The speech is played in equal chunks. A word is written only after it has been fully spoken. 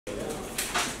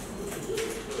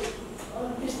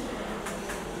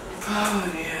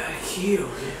के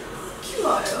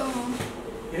भयो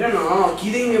हेर न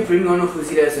किन यो प्रिन्ट गर्न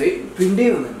खोजिरहेछ है प्रिन्टै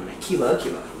हुँदैन मलाई के भयो के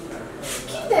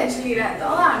टेन्सन लिइरहेको त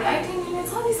हामी आइटी इन्जिनियर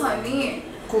छ नि छ नि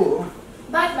को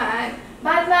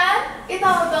ब्याटम्यान यता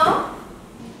आऊ त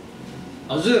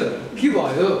हजुर के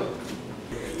भयो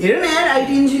हेर न यार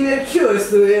आइटी इन्जिनियर के हो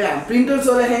यस्तो यार प्रिन्टर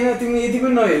चलाएन तिमी यति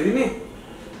पनि नहेरिदिने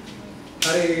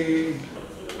अरे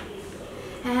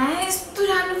यस्तो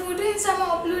राम्रो फोटो इन्स्टामा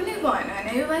अपलोड नै भएन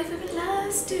होइन यो वाइफाईको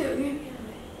लास्ट हो कि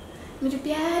मेरो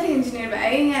प्यारो इन्जिनियर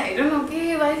भाइ यहाँ हेर न के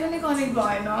वाइफाई नै कनेक्ट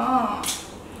भएन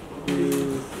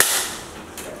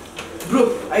ब्रो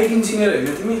आइटी इन्जिनियर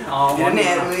होइन तिमी हेर न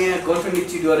यार यहाँ गर्लफ्रेन्डले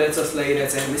चिट गरेर जस्तो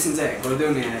लागिरहेछ यार मेसिन चाहिँ ह्याक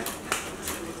गरिदेऊ न यार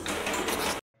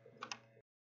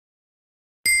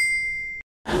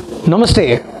नमस्ते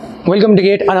welcome to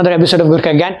get another episode of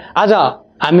Gurkha ज्ञान आज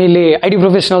हामीले आइटी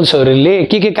प्रोफेसनल्सहरूले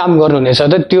के काम गर्नुहुनेछ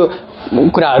त त्यो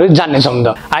कुराहरू जान्नेछौँ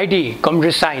त आइटी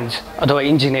कम्प्युटर साइन्स अथवा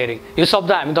इन्जिनियरिङ यो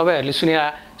शब्द हामी तपाईँहरूले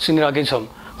सुनिरहेकै छौँ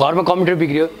घरमा कम्प्युटर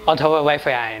बिग्रियो अथवा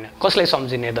वाइफाई आएन कसलाई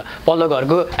सम्झिने त पल्लो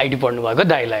घरको आइटी पढ्नु भएको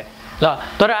दाइलाई ल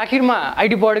तर आखिरमा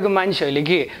आइटी पढेको मान्छेहरूले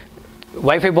के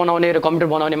वाइफाई बनाउने र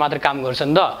कम्प्युटर बनाउने मात्र काम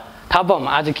गर्छन् त थाहा पाऊँ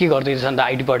आज के गर्दैछन् त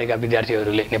आइटी पढेका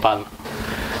विद्यार्थीहरूले नेपालमा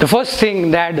The first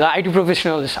thing that the IT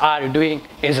professionals are doing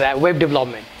is web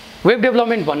development. Web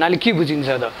development भन्नाले के बुझिन्छ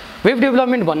त Web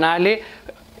development भन्नाले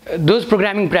those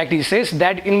programming practices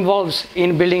that involves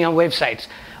in building a websites.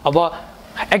 अब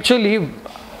एक्चुअली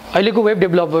अहिलेको वेब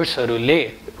डेभलपर्सहरूले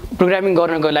प्रोग्रामिङ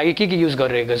गर्नको लागि के युज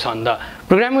गरिरहेको छन् त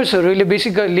प्रोग्रामर्सहरूले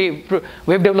बेसिकली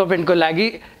वेब डेभलपमेन्टको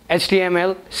लागि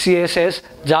HTML, CSS,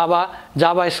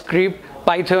 JavaScript,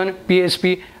 Python,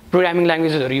 PHP programming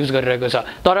ल्याङ्ग्वेजहरू use गरिरहेको छ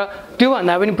तर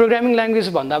त्योभन्दा पनि प्रोग्रामिङ ल्याङ्ग्वेज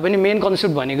भन्दा पनि मेन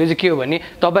कन्सेप्ट भनेको चाहिँ के हो भने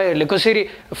तपाईँहरूले कसरी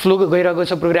फ्लो गइरहेको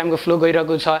छ प्रोग्रामको फ्लो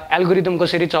गइरहेको छ एल्गोरिदम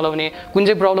कसरी चलाउने कुन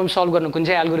चाहिँ प्रब्लम सल्भ गर्नु कुन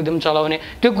चाहिँ एल्गोरिदम चलाउने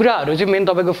त्यो कुराहरू चाहिँ मेन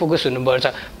तपाईँको फोकस हुनुपर्छ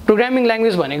प्रोग्रामिङ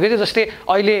ल्याङ्ग्वेज भनेको चाहिँ जस्तै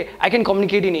अहिले I can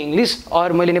communicate in English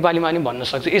or मैले नेपालीमा पनि भन्न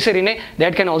सक्छु यसरी नै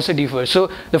that can also differ so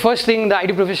the first thing the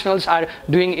IT professionals are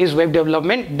doing is web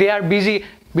development they are busy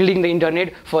building the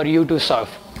internet for you to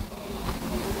serve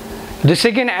The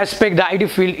second aspect the IT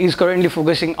field is currently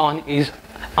focusing on is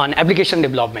on application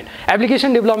development.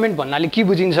 Application development भन्नाले के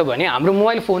बुझिन्छ भने हाम्रो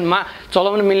mobile फोनमा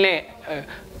चलाउन मिल्ने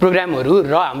प्रोग्रामहरू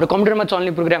र हाम्रो कम्प्युटरमा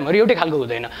चल्ने प्रोग्रामहरू एउटै खालको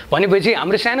हुँदैन भनेपछि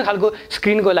हाम्रो सानो खालको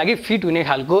स्क्रिनको लागि फिट हुने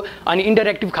खालको अनि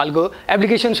इन्टरेक्टिभ खालको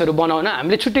एप्लिकेसन्सहरू बनाउन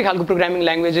हामीले छुट्टै खालको प्रोग्रामिङ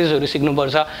ल्याङ्ग्वेजेसहरू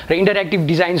सिक्नुपर्छ र इन्टरेक्टिभ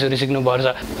डिजाइन्सहरू सिक्नुपर्छ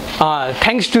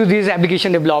thanks to these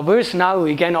application developers now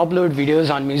we can upload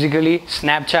videos on musically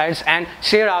स्न्यापच्याट्स and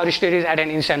share our stories at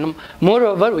an instant more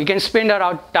over we can spend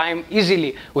our time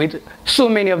easily with so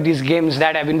many of these games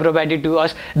that have been provided to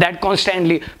us that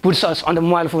constantly puts us on the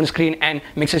mobile phone screen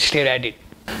and makes us stare at it.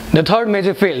 The third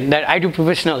major field that IT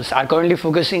professionals are currently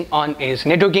focusing on is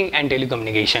networking and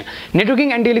telecommunication.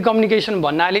 Networking and telecommunication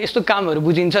भन्नाले यस्तो कामहरू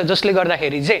बुझिन्छ जसले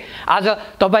गर्दाखेरि चाहिँ आज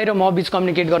तपाईँ र म बिच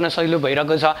कम्युनिकेट गर्न सजिलो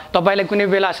भइरहेको छ तपाईलाई कुनै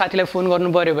बेला साथीलाई फोन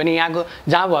गर्नु पर्यो भने यहाँको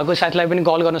जहाँ भएको साथीलाई पनि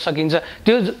कल गर्न सकिन्छ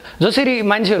त्यो जसरी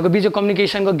मान्छेहरूको बिच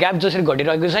कम्युनिकेसनको ग्याप जसरी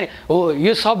घटिरहेको छ नि हो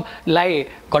यो सबलाई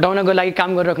घटाउनको लागि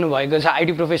काम गरिराख्नु भएको छ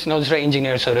आइटी प्रोफेसनल्स र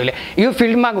इन्जिनियर्सहरूले यो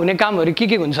फिल्डमा हुने कामहरू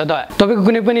के हुन्छ त तपाईको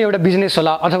कुनै पनि एउटा बिजनेस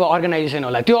होला अथवा अर्गनाइजेसन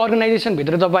होला त्यो अर्गनाइजेसन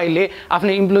भित्र तपाईले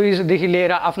आफ्नो इम्प्लोइजदेखि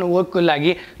लिएर आफ्नो वर्कको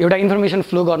लागि एउटा इन्फर्मेसन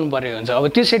फ्लो गर्नुपर्ने हुन्छ अब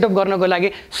त्यो सेटअप गर्नको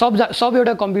लागि सब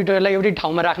एउटा कम्प्युटरलाई एउटै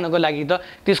ठाउँमा राख्नको लागि त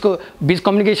त्यसको बिच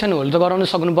कम्युनिकेसन होल त गराउन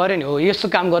सक्नु पर्यो नि हो यस्तो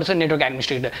काम गर्छ नेटवर्क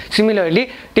एडमिनिस्ट्रेटर सिमिलरली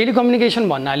टेलिकम्युनिकेसन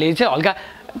भन्नाले चाहिँ हल्का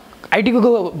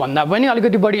आइटीको भन्दा पनि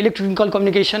अलिकति बढी इलेक्ट्रोनिकल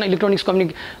कम्युनिकेसन इलेक्ट्रोनिक्स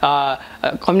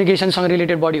कम्युनिकेसनसँग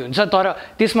रिलेटेड बढी हुन्छ तर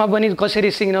त्यसमा पनि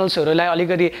कसरी सिग्नल्सहरूलाई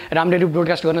अलिकति राम्ररी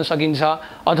ब्रोडकास्ट गर्न सकिन्छ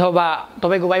अथवा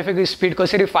तपाईँको वाइफाईको स्पिड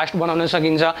कसरी फास्ट बनाउन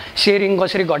सकिन्छ सेयरिङ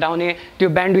कसरी घटाउने त्यो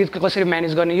ब्यान्डविड्थ कसरी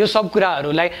म्यानेज गर्ने यो सब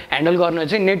कुराहरूलाई ह्यान्डल गर्न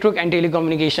चाहिँ नेटवर्क एन्ड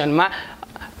टेलिकम्युनिकेसनमा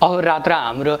अहोरात्र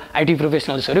हाम्रो आइटी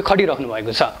प्रोफेसनल्सहरू खटिराख्नु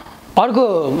भएको छ अर्को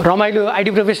रमाइलो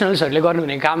आइटी प्रोफेसनल्सहरूले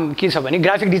गर्नुहुने काम के छ भने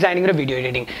ग्राफिक डिजाइनिङ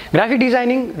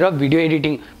र भिडियो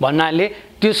एडिटिङ भन्नाले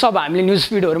त्यो सब हामीले न्युज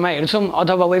फिडहरुमा हेर्छौं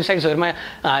अथवा वेबसाइट्सहरुमा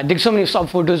देख्छौं नि सब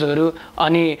फोटोजहरु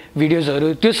अनि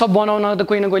भिडियोजहरु त्यो सब बनाउन त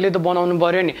कोही न कोहीले त बनाउनु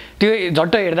पर्यो नि त्यो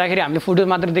झट्ट हेर्दाखेरि हामीले फोटो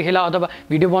मात्र देखेला अथवा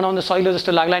भिडियो बनाउन सजिलो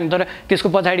जस्तो लाग्ला नि तर त्यसको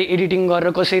पछाडी एडिटिङ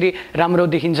गरेर कसरी राम्रो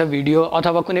देखिन्छ भिडियो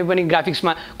अथवा कुनै पनि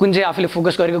ग्राफिक्समा कुन चाहिँ आफूले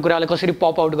फोकस गरेको कुरालाई कसरी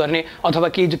पप आउट गर्ने अथवा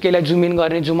केलाई जुम इन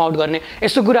गर्ने जुम आउट गर्ने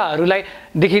यस्तो कुराहरुलाई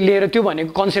देखि लिएर त्यो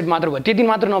भनेको कन्सेप्ट मात्र भयो त्यति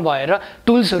मात्र नभएर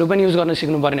टुल्सहरु पनि युज गर्न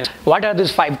सिक्नु पर्ने what are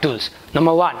this 5 tools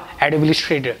number 1 adobe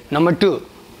Illustrator number 2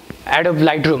 adobe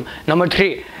Lightroom number 3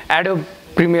 adobe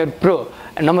premier pro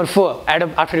number 4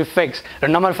 adobe after effects र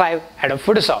नम्बर 5 एडोब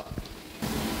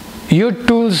फोटोशप यो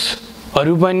टुल्स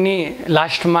हरू पनि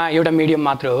लास्टमा एउटा मिडियम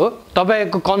मात्र हो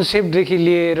तपाईको कन्सेप्टदेखि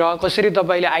लिएर कसरी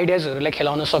तपाईले आइडियाजहरूलाई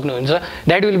खेलाउन सक्नुहुन्छ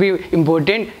that will be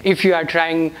important if you are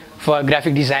trying for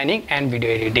graphic designing and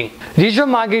video editing digital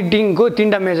मार्केटिङको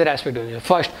तीनटा मेजर एस्पेक्ट हुन्छ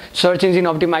फर्स्ट सर्च इन्जिन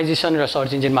अप्टिमाइजेसन र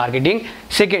search engine marketing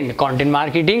second content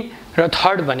marketing र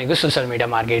थर्ड भनेको सोसल मिडिया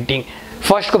मार्केटिङ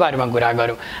फर्स्टको बारेमा कुरा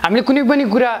गरौँ हामीले कुनै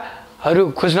पनि कुराहरू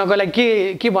खोज्नको लागि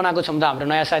के बनाएको छौँ त हाम्रो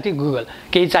नयाँ साथी गुगल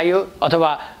केही चाहियो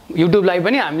अथवा युट्युबलाई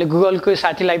पनि हामीले गुगलको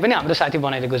साथीलाई पनि हाम्रो साथी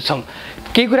बनाइदिएको छौँ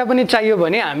केही कुरा पनि चाहियो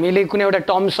भने हामीले कुनै एउटा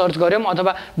टर्म सर्च गऱ्यौँ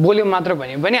अथवा बोल्यौँ मात्र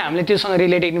भने पनि हामीले त्योसँग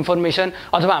रिलेटेड इन्फर्मेसन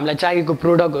अथवा हामीलाई चाहिएको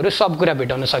प्रोडक्टहरू सब कुरा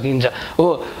भेटाउन सकिन्छ हो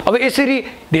अब यसरी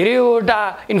धेरैवटा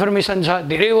इन्फर्मेसन छ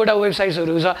धेरैवटा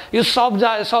वेबसाइट्सहरू छ यो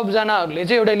सबजनाहरूले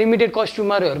चाहिँ एउटा लिमिटेड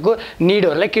कस्टमरहरूको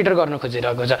निडहरूलाई केटर गर्न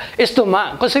खोजिरहेको छ यस्तोमा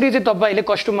कसरी चाहिँ तपाईँले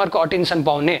कस्टमरको अटेन्सन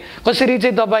पाउने कसरी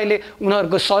चाहिँ तपाईँले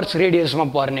उनीहरूको सर्च रेडियसमा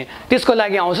पर्ने त्यसको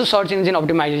लागि आउँछ सर्च इन्जिन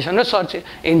अप्टिमाइजेसन र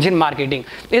सर्च इन्जिन मार्केटिङ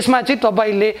यसमा चाहिँ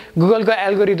तपाईले गुगलको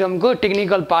एल्गोरिदमको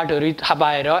टेक्निकल पार्टहरू थाहा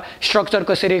पाएर स्ट्रक्चर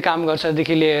कसरी काम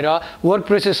गर्छदेखि लिएर वर्क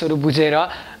प्रोसेसहरू बुझेर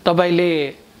तपाईले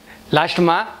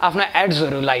लास्टमा आफ्ना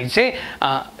एड्सहरूलाई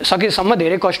चाहिँ सकेसम्म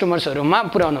धेरै कस्टमर्सहरूमा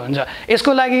पुर्याउनुहुन्छ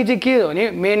यसको लागि चाहिँ के हो भने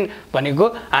मेन भनेको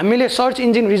हामीले सर्च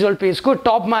इन्जिन रिजल्ट पेजको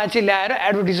टपमा चाहिँ ल्याएर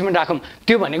एडभर्टिजमेन्ट राखौँ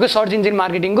त्यो भनेको सर्च इन्जिन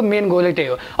मार्केटिङको मेन गोलै त्यही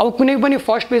हो अब कुनै पनि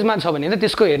फर्स्ट पेजमा छ भने त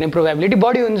त्यसको हेर्ने प्रोबेबिलिटी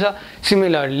बढी हुन्छ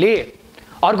सिमिलरली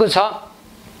अर्को छ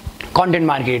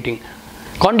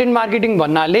कन्टेन्ट मार्केटिङ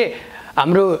भन्नाले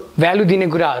हाम्रो भ्यालु दिने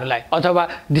कुराहरूलाई अथवा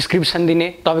डिस्क्रिप्सन दिने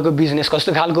तपाईको बिजनेस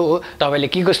कस्तो खालको हो तपाईले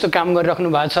के कस्तो काम गरिराख्नु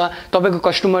भएको छ तपाईको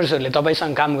कस्टमर्सहरूले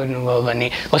तपाईसँग काम गर्नुभयो भने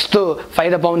कस्तो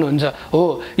फाइदा पाउनुहुन्छ हो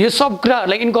यो सब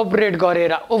कुराहरूलाई इन्कर्पोरेट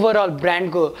गरेर ओभरअल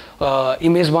ब्रान्डको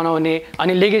इमेज बनाउने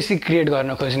अनि लेगेसी क्रिएट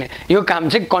गर्न खोज्ने यो काम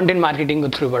चाहिँ कन्टेन्ट मार्केटिङको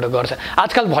थ्रुबाट गर्छ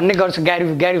आजकल भन्ने गर्छ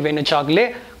ग्यारी भेनरचकले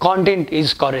कन्टेन्ट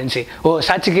इज करेन्सी हो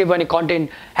साँच्चै के भने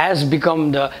content has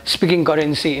become the speaking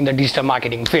currency in the digital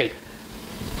marketing field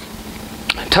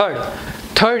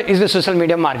third is the social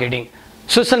media marketing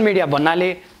social media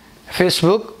भन्नाले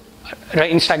फेसबुक र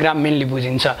इन्स्टाग्राम मेनली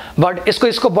बुझिन्छ बट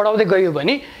यसको बढाउँदै गयो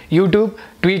भने युट्युब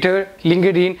ट्विटर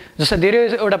लिङ्कडिन जस्ता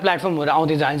धेरैवटा प्लेटफर्महरू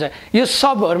आउँदै जान्छ यो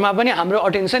सबहरूमा पनि हाम्रो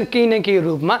अटेन्सन केही न केही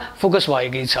रूपमा फोकस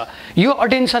भएकै छ यो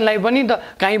अटेन्सनलाई पनि त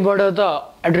कहीँबाट त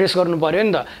एड्रेस गर्नु पर्यो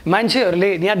नि त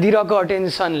मान्छेहरूले यहाँ दिइरहेको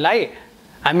अटेन्सनलाई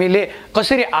हामीले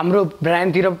कसरी हाम्रो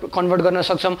ब्रान्डतिर कन्भर्ट गर्न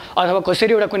सक्छौँ अथवा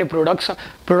कसरी एउटा कुनै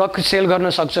प्रोडक्ट सेल गर्न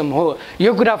सक्छौँ हो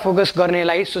यो कुरा फोकस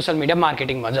गर्नेलाई सोसल मिडिया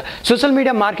मार्केटिङ भन्छ सोसल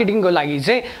मिडिया मार्केटिङको लागि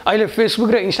चाहिँ अहिले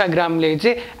फेसबुक र इन्स्टाग्रामले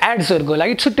चाहिँ एड्सहरूको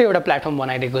लागि छुट्टै एउटा प्लेटफर्म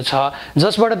बनाइदिएको छ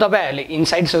जसबाट तपाईँहरूले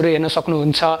इन्साइट्सहरू हेर्न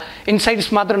सक्नुहुन्छ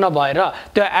इन्साइट्स मात्र नभएर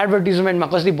त्यो एडभर्टिजमेन्टमा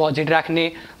कसरी बजेट राख्ने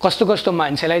कस्तो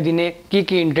मान्छेलाई दिने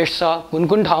के इन्ट्रेस्ट छ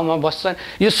कुन ठाउँमा बस्छन्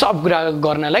यो सब कुरा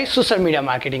गर्नलाई सोसल मिडिया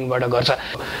मार्केटिङबाट गर्छ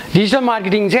डिजिटल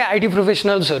मार्केटिङ चाहिँ आइटी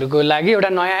प्रोफेसनल्सहरूको लागि एउटा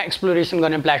नयाँ एक्सप्लोरेसन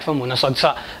गर्ने प्लेटफर्म हुनसक्छ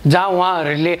जहाँ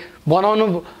उहाँहरूले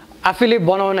आफैले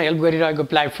बनाउन हेल्प गरिरहेको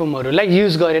प्लेटफर्महरूलाई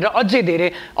युज गरेर अझै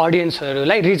धेरै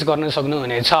अडियन्सहरूलाई रिच गर्न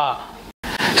सक्नुहुनेछ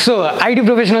सो आइटी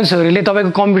प्रोफेसनल्सहरूले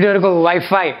तपाईँको कम्प्युटरको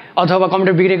वाइफाई अथवा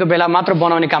कम्प्युटर बिग्रेको बेला मात्र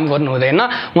बनाउने काम गर्नु हुँदैन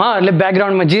उहाँहरूले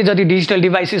ब्याकग्राउन्डमा जे जति डिजिटल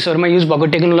डिभाइसेसहरूमा युज भएको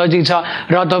टेक्नोलोजी छ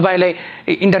र तपाईँलाई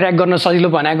इन्टरेक्ट गर्न सजिलो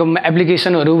बनाएको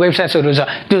एप्लिकेसनहरू वेबसाइट्सहरू छ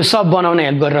त्यो सब बनाउन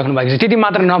हेल्प गरिराख्नु भएको छ त्यति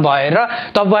मात्र नभएर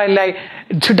तपाईँलाई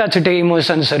छुट्टै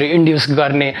इमोसन्सहरू इन्ड्युस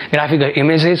गर्ने ग्राफिक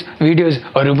इमेजेस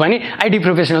भिडियोजहरू पनि आइटी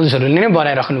प्रोफेसनल्सहरूले नै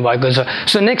बनाइराख्नु भएको छ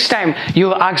so next time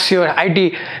you ask your IT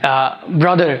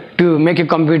brother to make a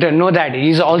computer know that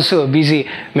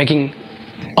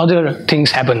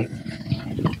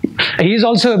he is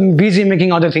also busy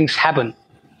making other things happen.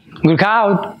 Gurkha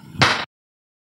out.